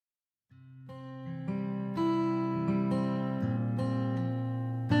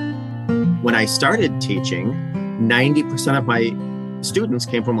When I started teaching, 90% of my students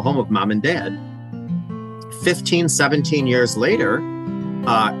came from a home of mom and dad. 15, 17 years later,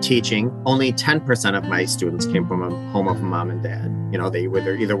 teaching, only 10% of my students came from a home of mom and dad. They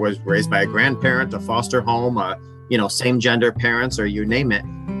either was raised by a grandparent, a foster home, same gender parents, or you name it.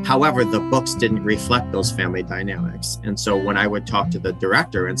 However, the books didn't reflect those family dynamics. And so when I would talk to the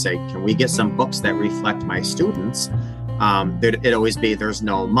director and say, can we get some books that reflect my students? It'd always be, there's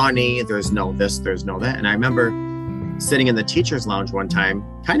no money, there's no this, there's no that. And I remember sitting in the teacher's lounge one time,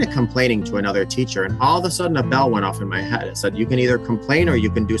 kind of complaining to another teacher. And all of a sudden a bell went off in my head. It said, you can either complain or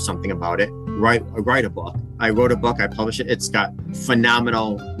you can do something about it. Write a book. I wrote a book, I published it. It's got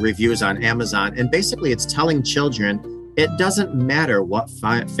phenomenal reviews on Amazon. And basically it's telling children, it doesn't matter what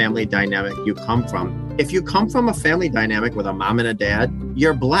family dynamic you come from. If you come from a family dynamic with a mom and a dad,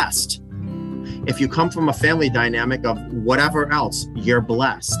 you're blessed. If you come from a family dynamic of whatever else, you're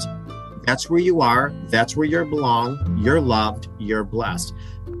blessed. That's where you are. That's where you belong. You're loved. You're blessed.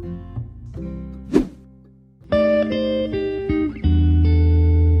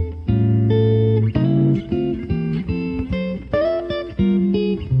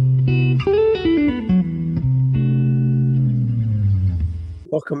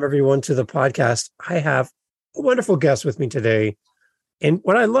 Welcome, everyone, to the podcast. I have a wonderful guest with me today. And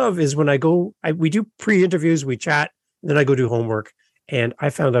what I love is when we do pre-interviews, we chat, and then I go do homework. And I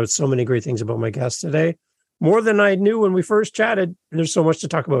found out so many great things about my guest today, more than I knew when we first chatted. And there's so much to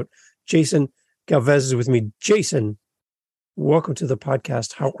talk about. Jason Galvez is with me. Jason, welcome to the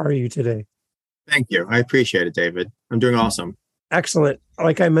podcast. How are you today? Thank you. I appreciate it, David. I'm doing awesome. Excellent.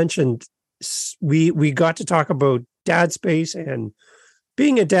 Like I mentioned, we got to talk about dad space and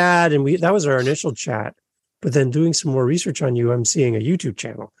being a dad, and that was our initial chat. But then doing some more research on you, I'm seeing a YouTube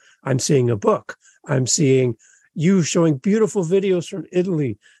channel. I'm seeing a book. I'm seeing you showing beautiful videos from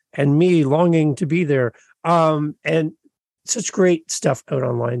Italy and me longing to be there. And such great stuff out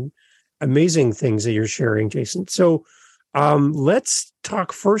online. Amazing things that you're sharing, Jason. So let's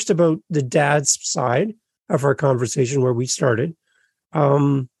talk first about the dad's side of our conversation where we started.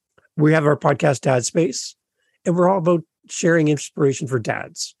 We have our podcast, Dad Space, and we're all about sharing inspiration for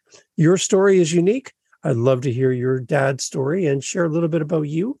dads. Your story is unique. I'd love to hear your dad's story and share a little bit about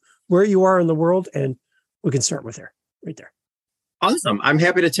you, where you are in the world, and we can start with there, right there. Awesome. I'm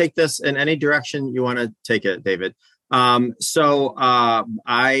happy to take this in any direction you want to take it, David. So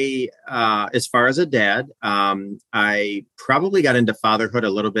I, as far as a dad, I probably got into fatherhood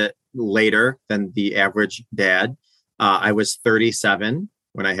a little bit later than the average dad. I was 37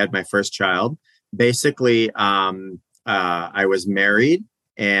 when I had my first child. Basically, I was married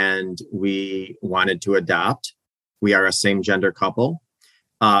and we wanted to adopt. We are a same gender couple.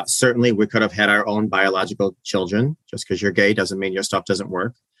 Certainly, we could have had our own biological children. Just because you're gay doesn't mean your stuff doesn't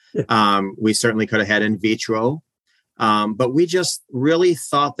work. We certainly could have had in vitro. But we just really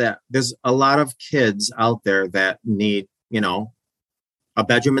thought that there's a lot of kids out there that need, a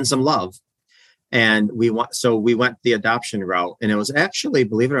bedroom and some love. And we went the adoption route. And it was actually,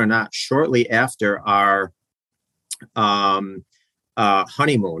 believe it or not, shortly after our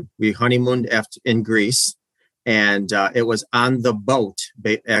honeymoon. We honeymooned in Greece. And it was on the boat,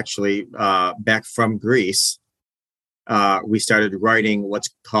 actually, back from Greece. We started writing what's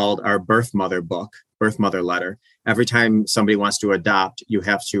called our birth mother book, birth mother letter. Every time somebody wants to adopt, you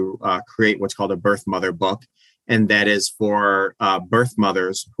have to create what's called a birth mother book. And that is for birth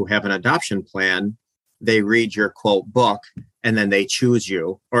mothers who have an adoption plan. They read your quote book and then they choose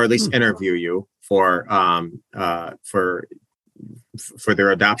you, or at least interview you for their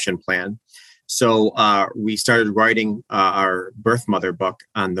adoption plan. So we started writing our birth mother book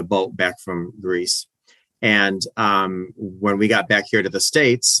on the boat back from Greece. And when we got back here to the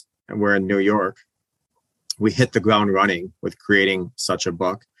States, and we're in New York, we hit the ground running with creating such a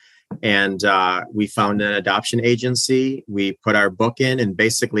book. And we found an adoption agency. We put our book in, and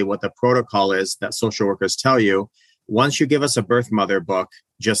basically what the protocol is that social workers tell you, once you give us a birth mother book,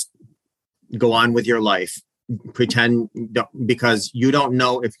 just go on with your life. Pretend, because you don't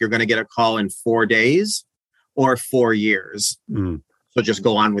know if you're going to get a call in 4 days or 4 years. So just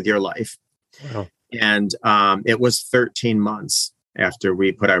go on with your life. Wow. And it was 13 months after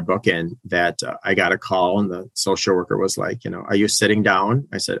we put our book in that I got a call, and the social worker was like, are you sitting down?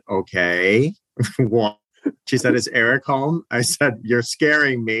 I said, okay. What? She said, is Eric home? I said, you're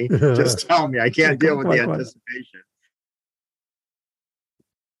scaring me. Just tell me. I can't deal with the anticipation.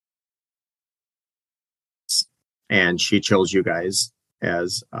 And she chose you guys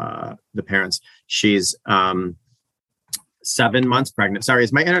as the parents. She's 7 months pregnant. Sorry,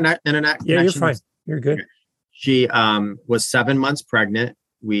 is my internet Yeah, you're fine. You're good. Okay. She was 7 months pregnant.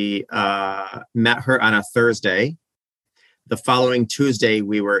 met her on a Thursday. The following Tuesday,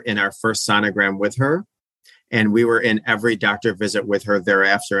 we were in our first sonogram with her, and we were in every doctor visit with her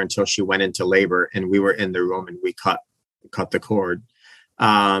thereafter until she went into labor, and we were in the room and we cut the cord.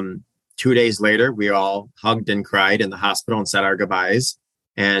 2 days later, we all hugged and cried in the hospital and said our goodbyes.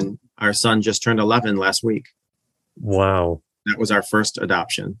 And our son just turned 11 last week. Wow. That was our first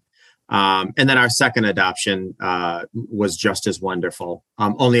adoption. And then our second adoption was just as wonderful,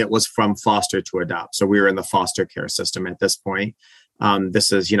 only it was from foster to adopt. So we were in the foster care system at this point.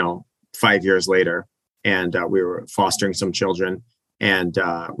 This is, 5 years later, and we were fostering some children. And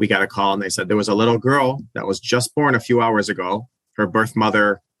we got a call and they said there was a little girl that was just born a few hours ago. Her birth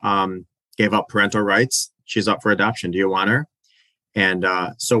mother gave up parental rights. She's up for adoption. Do you want her? And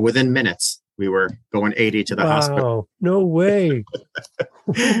so within minutes, we were going 80 to the hospital. No way.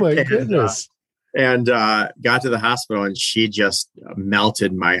 Oh my goodness. And got to the hospital and she just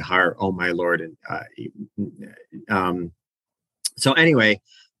melted my heart. Oh my Lord. And so anyway,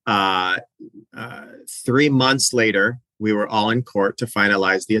 3 months later, we were all in court to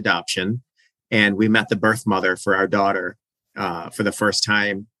finalize the adoption. And we met the birth mother for our daughter for the first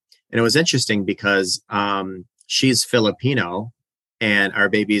time. And it was interesting because she's Filipino and our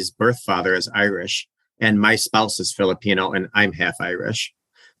baby's birth father is Irish. And my spouse is Filipino and I'm half Irish.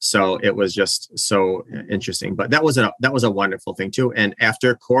 So it was just so interesting. But that was a wonderful thing too. And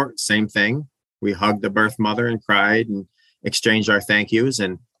after court, same thing. We hugged the birth mother and cried and exchanged our thank yous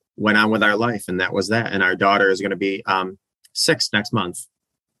and went on with our life. And that was that. And our daughter is going to be 6 next month.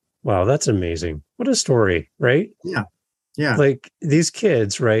 Wow, that's amazing. What a story, right? Yeah. Yeah. Like these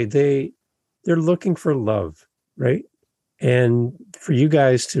kids, right? They're looking for love, right? And for you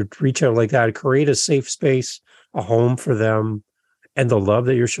guys to reach out like that, create a safe space, a home for them, and the love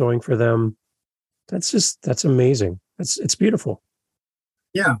that you're showing for them, that's amazing. It's beautiful.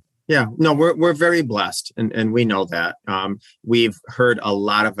 Yeah. Yeah. No, we're very blessed. And we know that. We've heard a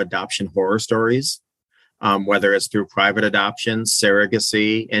lot of adoption horror stories, whether it's through private adoption,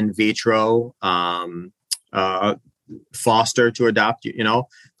 surrogacy, in vitro, foster to adopt,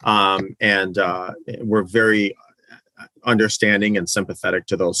 and we're very understanding and sympathetic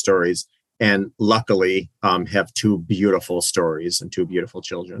to those stories. And luckily have 2 beautiful stories and 2 beautiful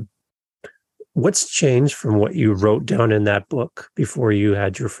children. What's changed from what you wrote down in that book before you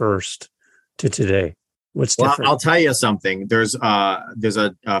had your first to today? What's different? Well, I'll tell you something. There's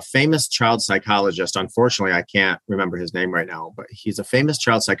a famous child psychologist. Unfortunately, I can't remember his name right now, but he's a famous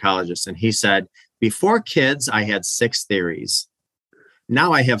child psychologist. And he said, before kids, I had 6 theories.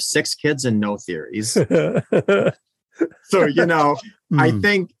 Now I have 6 kids and no theories. So, I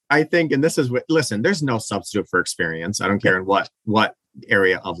think, and this is what, listen, there's no substitute for experience. I don't care in what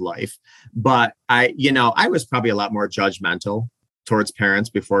area of life, but I was probably a lot more judgmental towards parents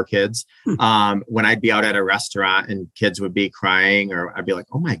before kids. When I'd be out at a restaurant and kids would be crying, or I'd be like,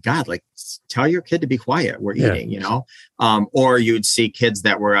 oh my God, like tell your kid to be quiet. We're eating, or you'd see kids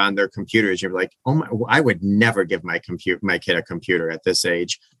that were on their computers. You're like, oh my, I would never give my kid a computer at this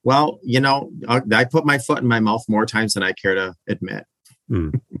age. Well, I put my foot in my mouth more times than I care to admit.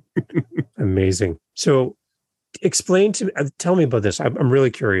 Amazing. So tell me about this. I'm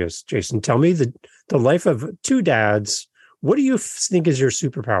really curious, Jason. Tell me the life of 2 dads. What do you think is your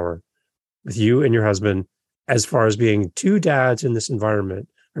superpower with you and your husband as far as being 2 dads in this environment?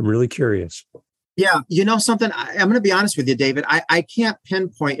 I'm really curious. Yeah. Something, I'm going to be honest with you, David. I can't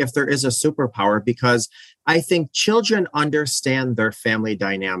pinpoint if there is a superpower because I think children understand their family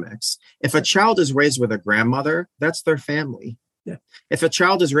dynamics. If a child is raised with a grandmother, that's their family. Yeah. If a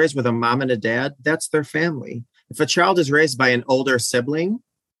child is raised with a mom and a dad, that's their family. If a child is raised by an older sibling,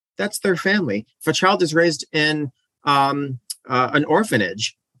 that's their family. If a child is raised in an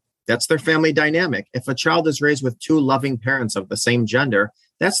orphanage, that's their family dynamic. If a child is raised with 2 loving parents of the same gender,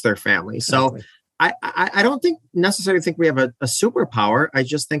 that's their family. Exactly. So I don't necessarily think we have a superpower. I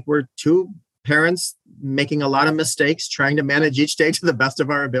just think we're 2 parents making a lot of mistakes, trying to manage each day to the best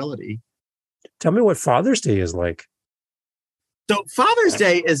of our ability. Tell me what Father's Day is like. So Father's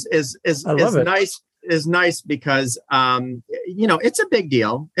Day is nice. Is nice because it's a big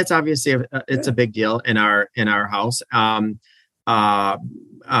deal. It's obviously it's a big deal in our house. But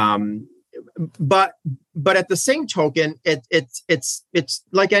at the same token, it's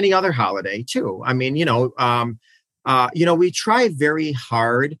like any other holiday too. I mean, we try very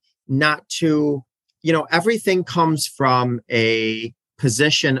hard not to, everything comes from a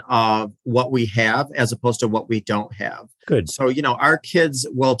position of what we have as opposed to what we don't have. Good. So, our kids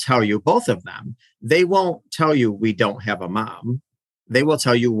will tell you, both of them, they won't tell you we don't have a mom. They will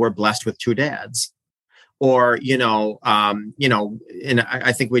tell you we're blessed with 2 dads. or, and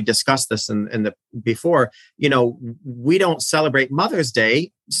I think we discussed this in the before, we don't celebrate Mother's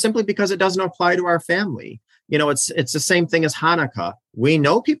Day simply because it doesn't apply to our family. It's the same thing as Hanukkah. We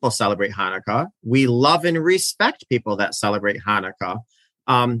know people celebrate Hanukkah. We love and respect people that celebrate Hanukkah.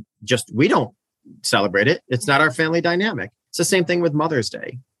 Just we don't celebrate it. It's not our family dynamic. It's the same thing with Mother's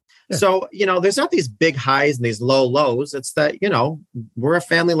Day. Yeah. So, there's not these big highs and these low lows. It's that, we're a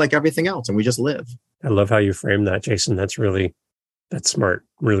family like everything else and we just live. I love how you frame that, Jason. That's smart.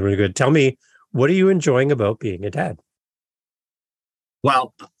 Really, really good. Tell me, what are you enjoying about being a dad?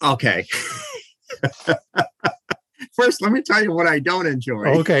 Well, okay. First, let me tell you what I don't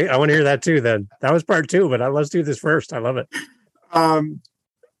enjoy. Okay. I want to hear that too, then. That was part 2, but let's do this first. I love it. I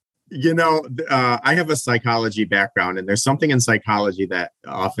have a psychology background, and there's something in psychology that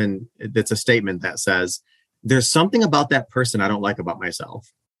it's a statement that says, there's something about that person I don't like about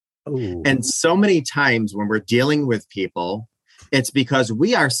myself. Ooh. And so many times when we're dealing with people, it's because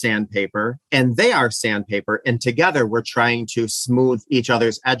we are sandpaper and they are sandpaper, and together we're trying to smooth each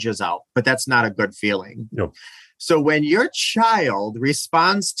other's edges out. But that's not a good feeling. No. So when your child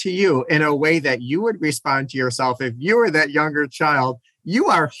responds to you in a way that you would respond to yourself if you were that younger child, you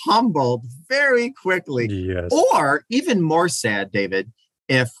are humbled very quickly. Yes. Or even more sad, David,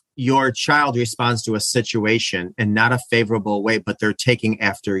 if your child responds to a situation in not a favorable way, but they're taking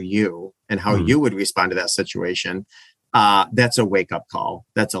after you and how you would respond to that situation. That's a wake-up call.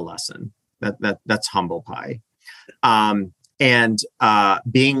 That's a lesson. That's humble pie. And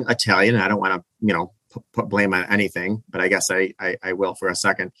being Italian, I don't want to, put blame on anything, but I guess I will for a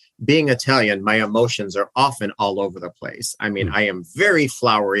second. Being Italian, my emotions are often all over the place. I mean, I am very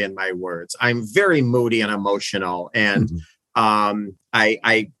flowery in my words. I'm very moody and emotional. And my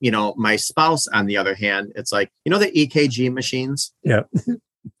spouse, on the other hand, it's like, the EKG machines. Yeah.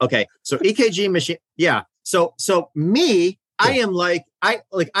 Okay. So EKG machine. Yeah. So me, I am like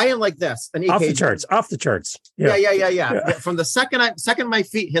this. An EKG. Off the charts. Yeah. From the second my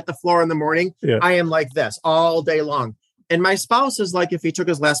feet hit the floor in the morning, I am like this all day long. And my spouse is like, if he took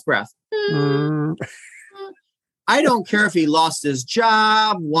his last breath, I don't care if he lost his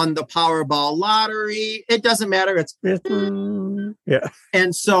job, won the Powerball lottery. It doesn't matter. It's yeah.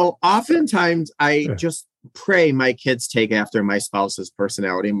 And so oftentimes I just pray my kids take after my spouse's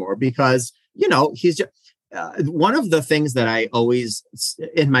personality more, because, he's just, one of the things that I always,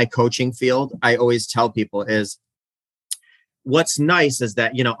 in my coaching field, I always tell people is, what's nice is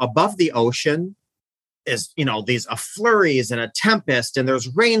that, above the ocean is, these flurries and a tempest, and there's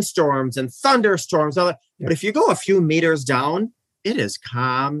rainstorms and thunderstorms. But if you go a few meters down, it is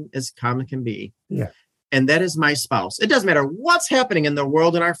calm as it can be. Yeah. And that is my spouse. It doesn't matter what's happening in the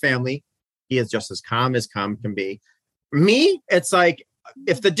world in our family. He is just as calm can be. Me, it's like,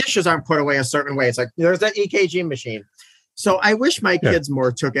 if the dishes aren't put away a certain way, it's like, there's that EKG machine. So I wish my kids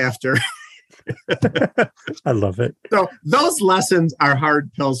more took after. I love it. So those lessons are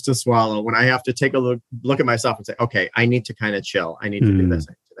hard pills to swallow when I have to take a look at myself and say, okay, I need to kind of chill. I need to do this,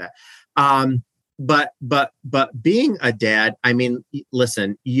 I need to do that. But being a dad, I mean,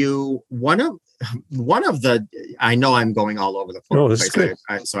 listen, one of the, I know I'm going all over the place. No, this is good.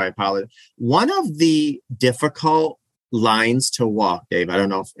 So I apologize. One of the difficult lines to walk, Dave, I don't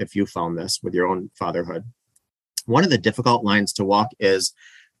know if you found this with your own fatherhood. One of the difficult lines to walk is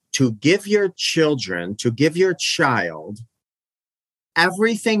to give your child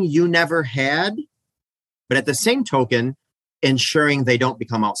everything you never had, but at the same token, ensuring they don't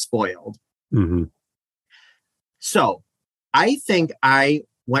become outspoiled. Mm-hmm. So I think I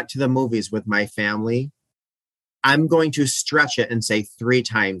went to the movies with my family. I'm going to stretch it and say 3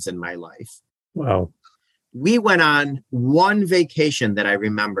 times in my life. Wow. We went on one vacation that I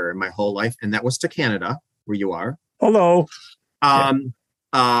remember in my whole life, and that was to Canada, where you are. Hello.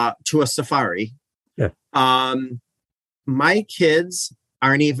 To a safari. Yeah. My kids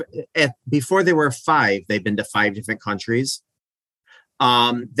aren't even, before they were 5, they've been to 5 different countries.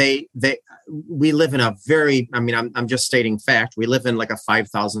 We live in a very, I'm just stating fact. We live in like a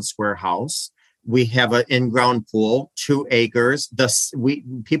 5,000 square house. We have an in-ground pool, 2 acres.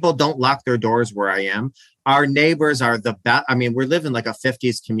 People don't lock their doors where I am. Our neighbors are the best. We're living like a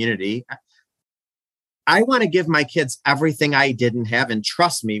 50s community. I want to give my kids everything I didn't have. And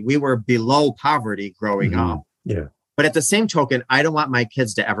trust me, we were below poverty growing up. Yeah. But at the same token, I don't want my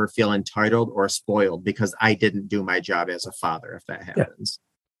kids to ever feel entitled or spoiled because I didn't do my job as a father, if that happens.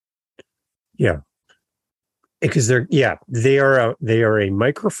 Yeah. Because they are a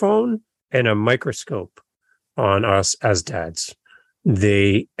microphone and a microscope on us as dads.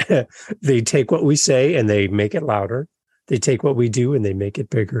 They take what we say and they make it louder. They take what we do and they make it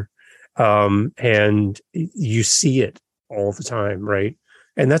bigger. And you see it all the time, right?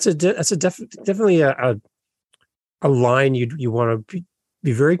 And that's definitely a line you want to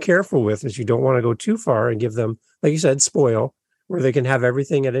be very careful with, is you don't want to go too far and give them, like you said, spoil, where they can have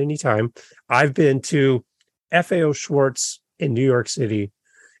everything at any time. I've been to FAO Schwartz in New York City,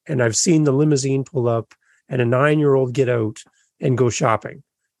 and I've seen the limousine pull up and a 9-year-old get out and go shopping.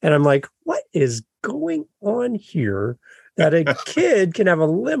 And I'm like, what is going on here that a kid can have a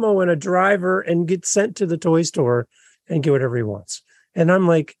limo and a driver and get sent to the toy store and get whatever he wants? And I'm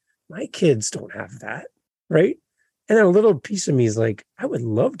like, my kids don't have that, right? And then a little piece of me is like, I would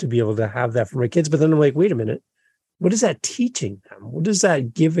love to be able to have that for my kids. But then I'm like, wait a minute, what is that teaching them? What is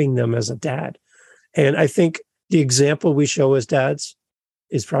that giving them as a dad? And I think the example we show as dads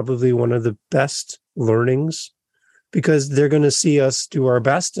is probably one of the best learnings, because they're going to see us do our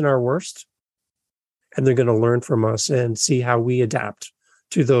best and our worst. And they're going to learn from us and see how we adapt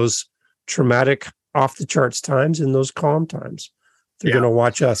to those traumatic, off the charts times and those calm times. They're going to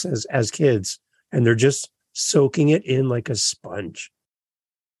watch us as kids, and they're just soaking it in like a sponge.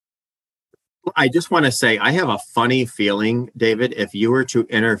 I just want to say, I have a funny feeling, David, if you were to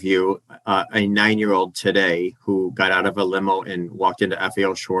interview a 9-year-old today who got out of a limo and walked into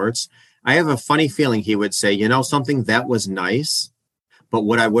FAO Schwartz, I have a funny feeling he would say, something that was nice, but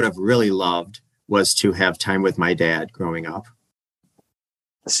what I would have really loved was to have time with my dad growing up.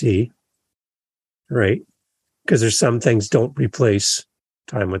 See, right? Because there's some things don't replace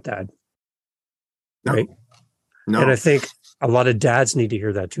time with dad. No. Right? No. And I think a lot of dads need to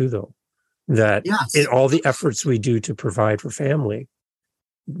hear that too, though. That in all the efforts we do to provide for family,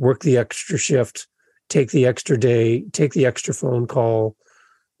 work the extra shift, take the extra day, take the extra phone call,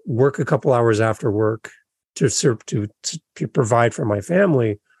 work a couple hours after work to provide for my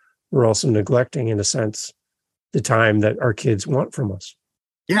family, we're also neglecting, in a sense, the time that our kids want from us.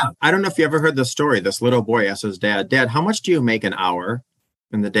 Yeah. I don't know if you ever heard the story. This little boy asked his dad, "Dad, how much do you make an hour?"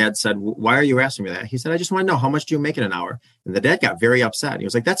 And the dad said, "Why are you asking me that?" He said, "I just want to know, how much do you make in an hour?" And the dad got very upset. He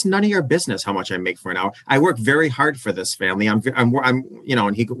was like, "That's none of your business how much I make for an hour. I work very hard for this family. I'm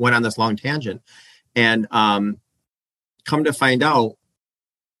and he went on this long tangent. And come to find out,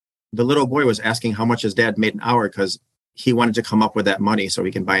 the little boy was asking how much his dad made an hour because he wanted to come up with that money so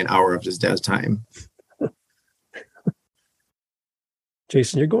he can buy an hour of his dad's time.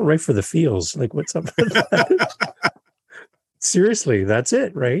 Jason, you're going right for the feels. Like, what's up with that? Seriously, that's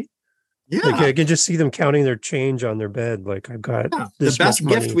it, right? Yeah. Like, I can just see them counting their change on their bed. Like, I've got this the best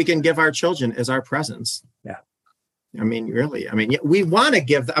much gift money. we can give our children is our presence. Yeah. I mean, really. I mean, we want to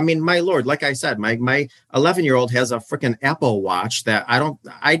give. I mean, my Lord, like I said, my 11-year-old has a freaking Apple Watch that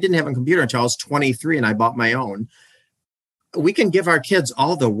I didn't have a computer until I was 23, and I bought my own. We can give our kids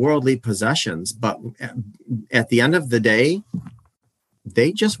all the worldly possessions, but at the end of the day,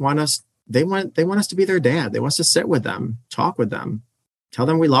 they just want us. They want us to be their dad. They want us to sit with them, talk with them, tell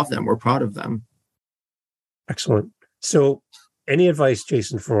them we love them, we're proud of them. Excellent. So, any advice,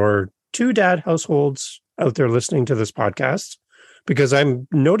 Jason, for 2 dad households out there listening to this podcast? Because I'm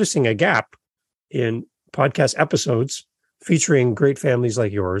noticing a gap in podcast episodes featuring great families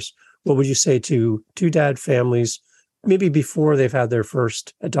like yours. What would you say to 2 dad families, maybe before they've had their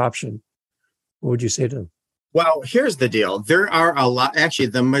first adoption? What would you say to them? Well, here's the deal. There are a lot, actually,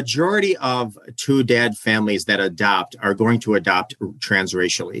 the majority of 2 dad families that adopt are going to adopt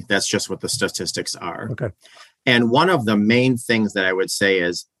transracially. That's just what the statistics are. Okay. And one of the main things that I would say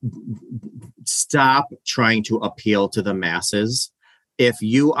is stop trying to appeal to the masses. If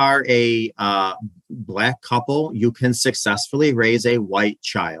you are a Black couple, you can successfully raise a white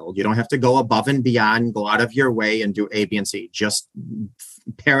child. You don't have to go above and beyond, go out of your way and do A, B, and C. Just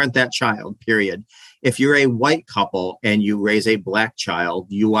parent that child, period. If you're a white couple and you raise a Black child,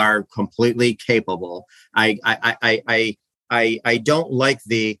 you are completely capable. I don't like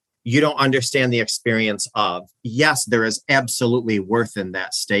you don't understand the experience of. Yes, there is absolutely worth in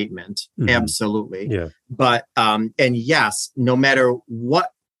that statement. Mm-hmm. Absolutely. Yeah. But, and yes, no matter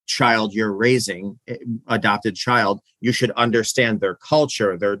what child you're raising, adopted child, you should understand their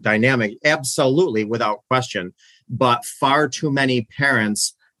culture, their dynamic. Absolutely, without question. But far too many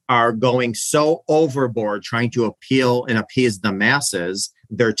parents are going so overboard trying to appeal and appease the masses,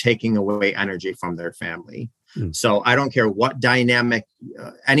 they're taking away energy from their family. So I don't care what dynamic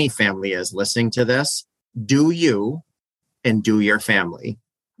any family is listening to this, do you and do your family.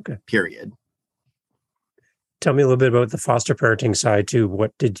 Okay. Period. Tell me a little bit about the foster parenting side too.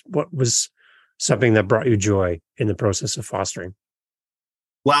 What was something that brought you joy in the process of fostering?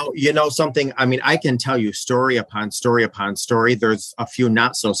 Well, something, I mean, I can tell you story upon story upon story. There's a few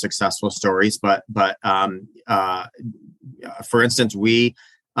not so successful stories, but for instance, we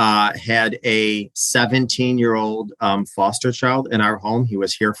had a 17-year-old foster child in our home. He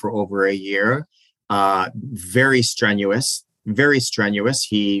was here for over a year. Very strenuous, very strenuous.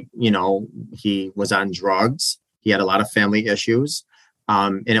 He was on drugs. He had a lot of family issues.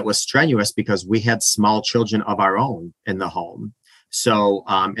 And it was strenuous because we had small children of our own in the home. So,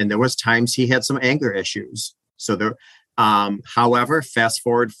 and there was times he had some anger issues. So however, fast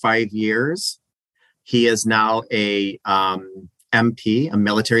forward 5 years, he is now a MP, a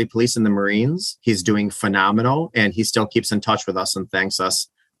military police in the Marines. He's doing phenomenal, and he still keeps in touch with us and thanks us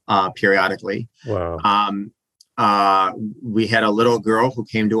periodically. Wow. We had a little girl who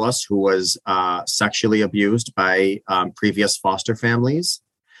came to us who was sexually abused by previous foster families,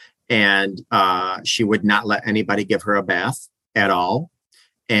 and she would not let anybody give her a bath at all.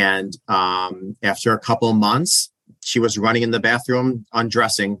 And after a couple months, she was running in the bathroom,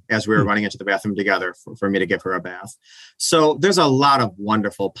 undressing as we were running into the bathroom together for me to give her a bath. So there's a lot of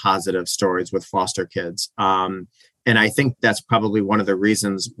wonderful, positive stories with foster kids. And I think that's probably one of the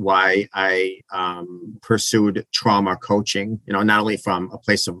reasons why I pursued trauma coaching, not only from a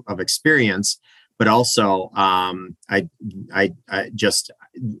place of experience, but also I just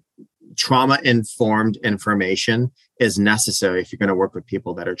trauma-informed information is necessary if you're going to work with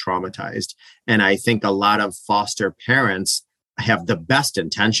people that are traumatized. And I think a lot of foster parents have the best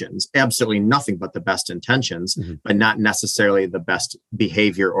intentions, absolutely nothing but the best intentions, but not necessarily the best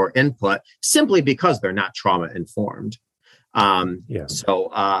behavior or input, simply because they're not trauma-informed. So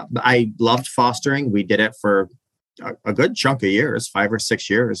I loved fostering. We did it for a good chunk of years, 5 or 6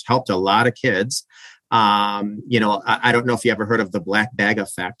 years, helped a lot of kids. I don't know if you ever heard of the black bag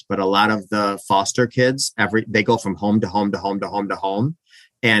effect, but a lot of the foster kids, they go from home to home to home to home to home.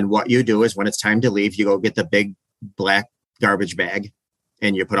 And what you do is when it's time to leave, you go get the big black garbage bag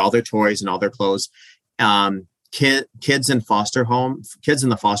and you put all their toys and all their clothes. Kids in the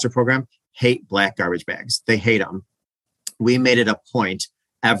foster program hate black garbage bags. They hate them. We made it a point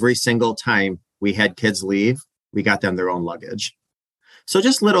every single time we had kids leave, we got them their own luggage. So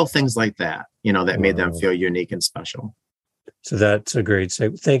just little things like that, that made them feel unique and special. So that's a great say.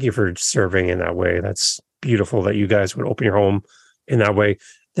 Thank you for serving in that way. That's beautiful that you guys would open your home in that way.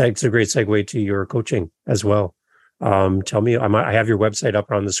 That's a great segue to your coaching as well. Tell me, I have your website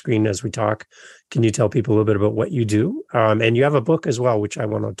up on the screen as we talk. Can you tell people a little bit about what you do? And you have a book as well, which I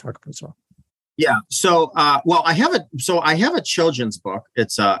want to talk about as well. Yeah. So, I have a children's book.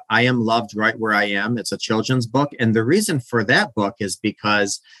 It's I Am Loved Right Where I Am. It's a children's book. And the reason for that book is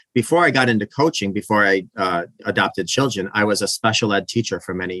because before I got into coaching, before I adopted children, I was a special ed teacher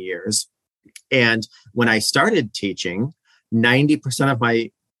for many years. And when I started teaching, 90% of my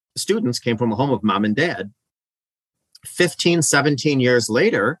students came from a home of mom and dad. 15, 17 years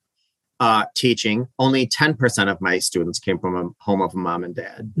later, teaching, only 10% of my students came from a home of a mom and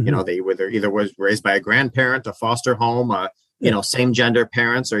dad. Mm-hmm. They were either was raised by a grandparent, a foster home, same gender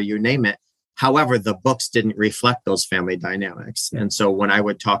parents, or you name it. However, the books didn't reflect those family dynamics. Yeah. And so when I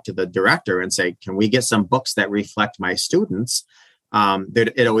would talk to the director and say, can we get some books that reflect my students?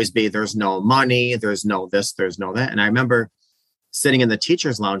 It'd always be, there's no money, there's no this, there's no that. And I remember sitting in the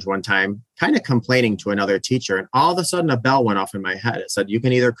teacher's lounge one time, kind of complaining to another teacher. And all of a sudden a bell went off in my head. It said, you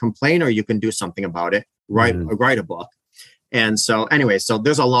can either complain or you can do something about it, write a book. And so anyway, so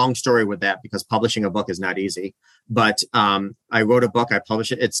there's a long story with that because publishing a book is not easy. But I wrote a book, I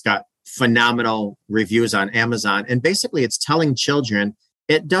published it. It's got phenomenal reviews on Amazon. And basically it's telling children,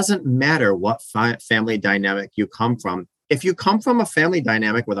 it doesn't matter what family dynamic you come from. If you come from a family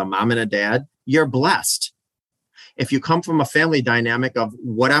dynamic with a mom and a dad, you're blessed. If you come from a family dynamic of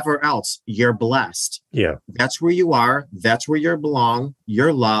whatever else, you're blessed. Yeah. That's where you are. That's where you belong.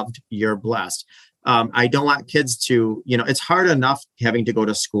 You're loved. You're blessed. I don't want kids to, it's hard enough having to go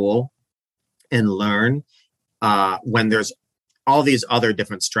to school and learn when there's all these other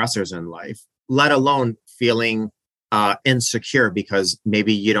different stressors in life, let alone feeling insecure because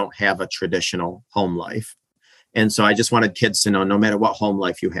maybe you don't have a traditional home life. And so I just wanted kids to know, no matter what home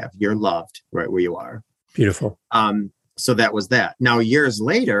life you have, you're loved right where you are. Beautiful. So that was that. Now, years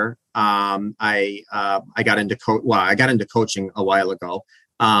later, I got into coaching a while ago.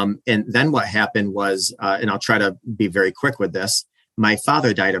 And then what happened was, and I'll try to be very quick with this. My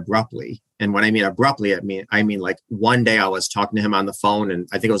father died abruptly. And when I mean abruptly, I mean like one day I was talking to him on the phone, and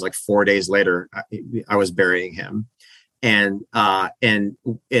I think it was like 4 days later, I was burying him. And in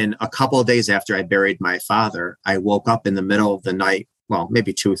a couple of days after I buried my father, I woke up in the middle of the night, well,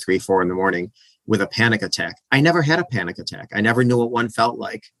 maybe 2, 3, 4 in the morning, with a panic attack. I never had a panic attack. I never knew what one felt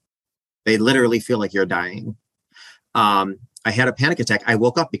like. They literally feel like you're dying. I had a panic attack. I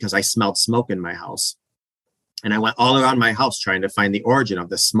woke up because I smelled smoke in my house. And I went all around my house trying to find the origin of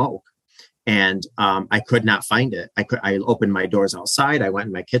the smoke. And I could not find it. I opened my doors outside. I went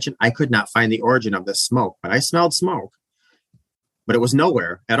in my kitchen. I could not find the origin of the smoke, but I smelled smoke, but it was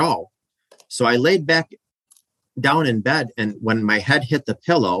nowhere at all. So I laid back down in bed. And when my head hit the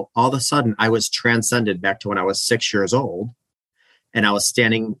pillow, all of a sudden I was transcended back to when I was 6 years old. And I was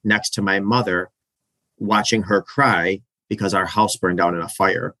standing next to my mother, watching her cry because our house burned down in a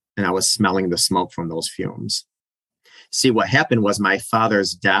fire. And I was smelling the smoke from those fumes. See, what happened was my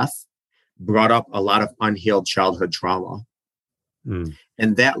father's death brought up a lot of unhealed childhood trauma.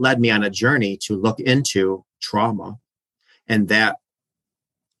 And that led me on a journey to look into trauma. And that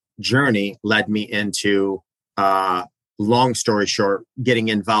journey led me into, long story short, getting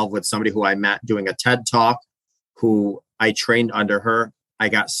involved with somebody who I met doing a TED Talk, who I trained under her. I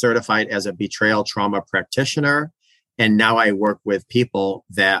got certified as a betrayal trauma practitioner. And now I work with people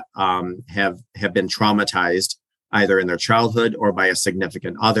that have been traumatized either in their childhood or by a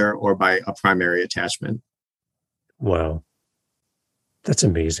significant other or by a primary attachment. Wow. That's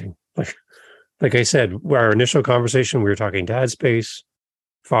amazing. Like I said, our initial conversation, we were talking dad space,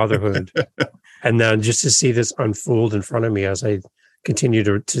 fatherhood, and then just to see this unfold in front of me as I continue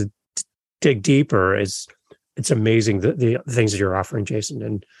to dig deeper, it's amazing the things that you're offering,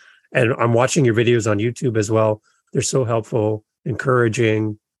 Jason. And I'm watching your videos on YouTube as well. They're so helpful,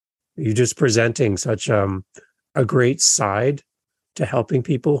 encouraging. You're just presenting such a great side to helping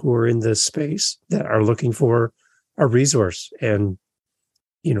people who are in this space that are looking for a resource. And,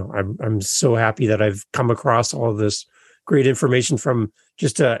 you know, I'm so happy that I've come across all this great information from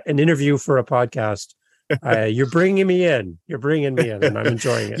just an interview for a podcast. You're bringing me in, and I'm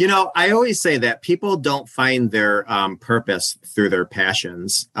enjoying it. You know, I always say that people don't find their purpose through their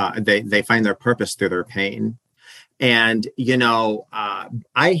passions. They find their purpose through their pain. And, you know,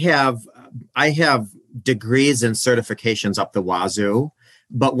 I have degrees and certifications up the wazoo,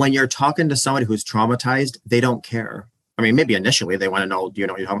 but when you're talking to somebody who's traumatized, they don't care. I mean, maybe initially they want to know, do you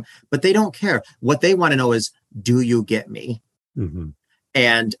know what you're talking about? But they don't care. What they want to know is, do you get me? Mm-hmm.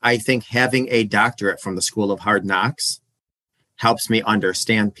 And I think having a doctorate from the School of Hard Knocks helps me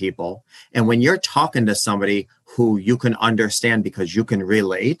understand people. And when you're talking to somebody who you can understand because you can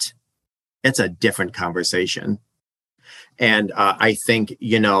relate, it's a different conversation. And I think,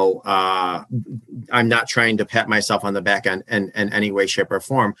 you know, I'm not trying to pat myself on the back in any way, shape, or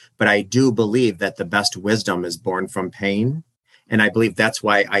form, but I do believe that the best wisdom is born from pain. And I believe that's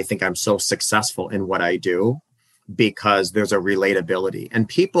why I think I'm so successful in what I do, because there's a relatability. And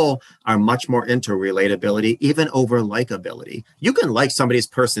people are much more into relatability, even over likability. You can like somebody's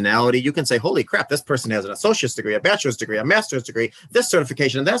personality. You can say, holy crap, this person has an associate's degree, a bachelor's degree, a master's degree, this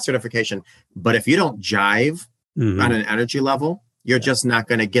certification and that certification. But if you don't jive on an energy level, you're just not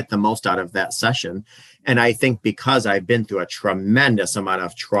going to get the most out of that session. And I think because I've been through a tremendous amount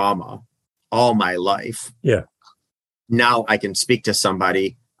of trauma all my life, now I can speak to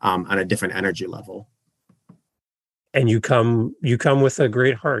somebody on a different energy level. And you come with a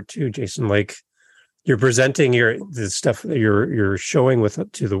great heart too, Jason. Like, you're presenting the stuff that you're showing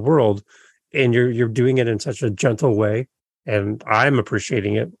to the world, and you're doing it in such a gentle way. And I'm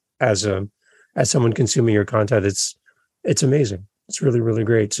appreciating it as someone consuming your content. It's amazing. It's really, really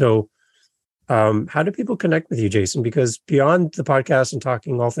great. So how do people connect with you, Jason? Because beyond the podcast and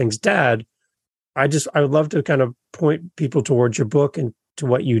talking all things dad, I would love to kind of point people towards your book and to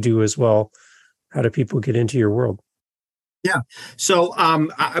what you do as well. How do people get into your world? Yeah. So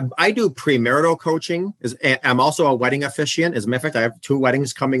I do premarital coaching. I'm also a wedding officiant. As a matter of fact, I have 2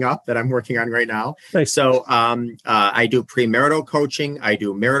 weddings coming up that I'm working on right now. Nice. So I do premarital coaching. I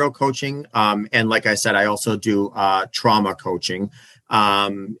do marital coaching. And like I said, I also do trauma coaching.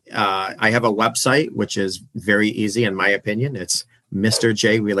 I have a website, which is very easy, in my opinion. It's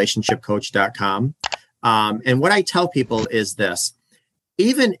mrjrelationshipcoach.com. And what I tell people is this: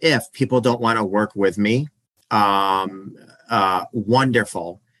 even if people don't want to work with me,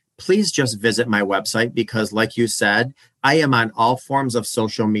 wonderful. Please just visit my website, because like you said, I am on all forms of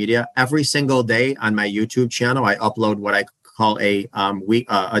social media. Every single day on my YouTube channel, I upload what I call a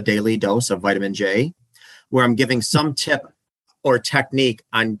daily dose of vitamin J, where I'm giving some tip or technique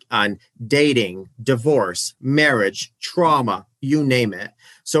on dating, divorce, marriage, trauma, you name it.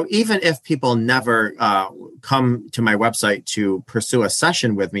 So even if people never come to my website to pursue a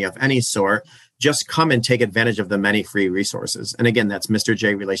session with me of any sort, just come and take advantage of the many free resources. And again, that's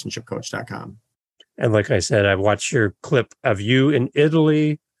mrjrelationshipcoach.com. And like I said, I watched your clip of you in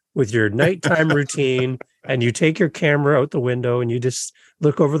Italy with your nighttime routine, and you take your camera out the window and you just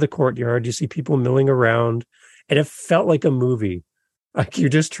look over the courtyard. You see people milling around, and it felt like a movie. Like, you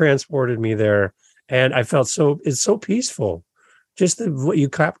just transported me there. And I felt it's so peaceful. Just what you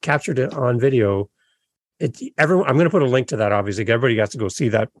captured it on video. I'm going to put a link to that. Obviously, everybody has to go see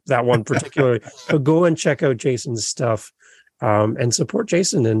that one particularly. But go and check out Jason's stuff and support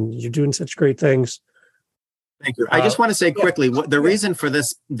Jason. And you're doing such great things. Thank you. I just want to say quickly, the reason for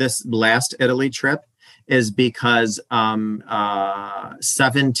this last Italy trip is because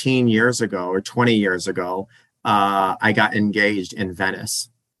 17 years ago or 20 years ago, I got engaged in Venice.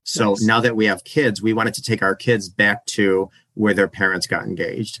 So Now that we have kids, we wanted to take our kids back to where their parents got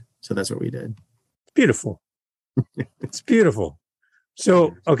engaged. So that's what we did. Beautiful. It's beautiful.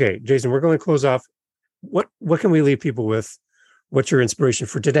 So, okay, Jason, we're going to close off. What can we leave people with? What's your inspiration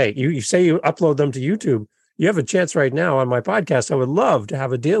for today? You say you upload them to YouTube. You have a chance right now on my podcast. I would love to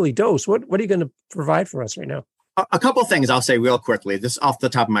have a daily dose. What are you going to provide for us right now? A couple of things I'll say real quickly, this off the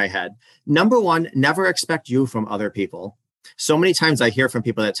top of my head. Number one, never expect you from other people. So many times I hear from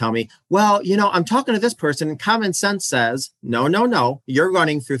people that tell me, well, I'm talking to this person and common sense says, no, you're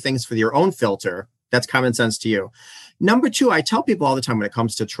running through things with your own filter. That's common sense to you. Number two, I tell people all the time when it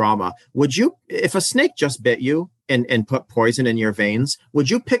comes to trauma, if a snake just bit you and put poison in your veins, would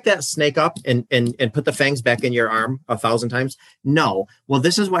you pick that snake up and put the fangs back in your arm 1,000 times? No. Well,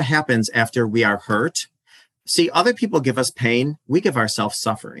 this is what happens after we are hurt. See, other people give us pain. We give ourselves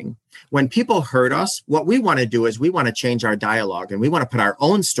suffering. When people hurt us, what we want to do is we want to change our dialogue and we want to put our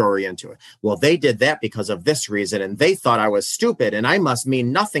own story into it. Well, they did that because of this reason, and they thought I was stupid and I must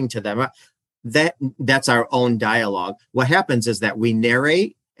mean nothing to them. That's our own dialogue. What happens is that we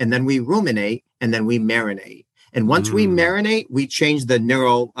narrate and then we ruminate and then we marinate. And once we marinate, we change the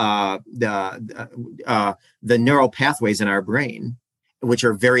neural pathways in our brain, which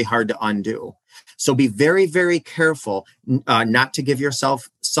are very hard to undo. So be very, very careful not to give yourself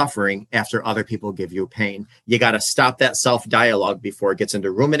suffering after other people give you pain. You got to stop that self-dialogue before it gets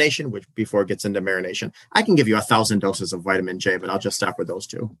into rumination, before it gets into marination. I can give you 1,000 doses of vitamin J, but I'll just stop with those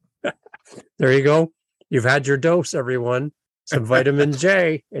two. There you go. You've had your dose, everyone. Some vitamin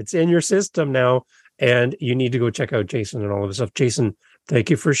J. It's in your system now. And you need to go check out Jason and all of this stuff. Jason,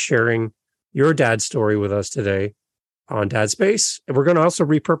 thank you for sharing your dad's story with us today on Dad Space. And we're going to also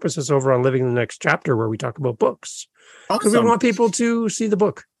repurpose this over on Living the Next Chapter, where we talk about books. Because we want people to see the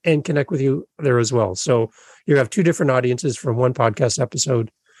book and connect with you there as well. So you have two different audiences from one podcast episode.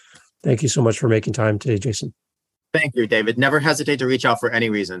 Thank you so much for making time today, Jason. Thank you, David. Never hesitate to reach out for any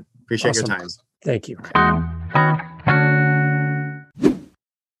reason. Appreciate your time. Thank you.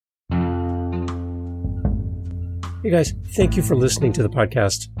 Hey guys, thank you for listening to the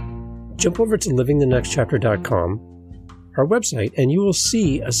podcast. Jump over to livingthenextchapter.com, our website, and you will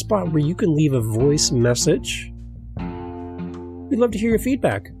see a spot where you can leave a voice message. We'd love to hear your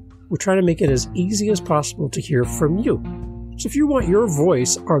feedback. We're trying to make it as easy as possible to hear from you. So if you want your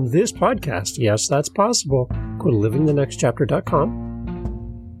voice on this podcast, yes, that's possible. Go to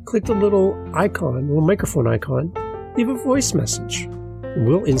livingthenextchapter.com, click the little microphone icon, leave a voice message.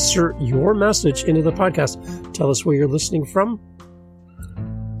 We'll insert your message into the podcast. Tell us where you're listening from.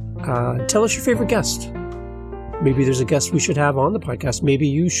 Tell us your favorite guest. Maybe there's a guest we should have on the podcast. Maybe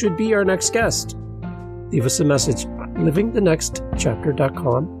you should be our next guest. Leave us a message at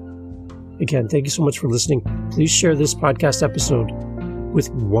livingthenextchapter.com. Again, thank you so much for listening. Please share this podcast episode with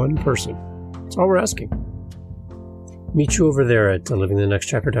one person. That's all we're asking. Meet you over there at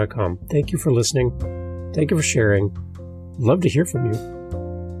livingthenextchapter.com. Thank you for listening. Thank you for sharing. Love to hear from you.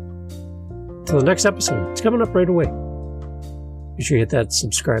 Till the next episode. It's coming up right away. Be sure you hit that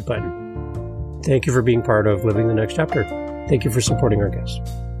subscribe button. Thank you for being part of Living the Next Chapter. Thank you for supporting our guests.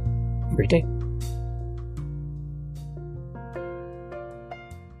 Have a great day.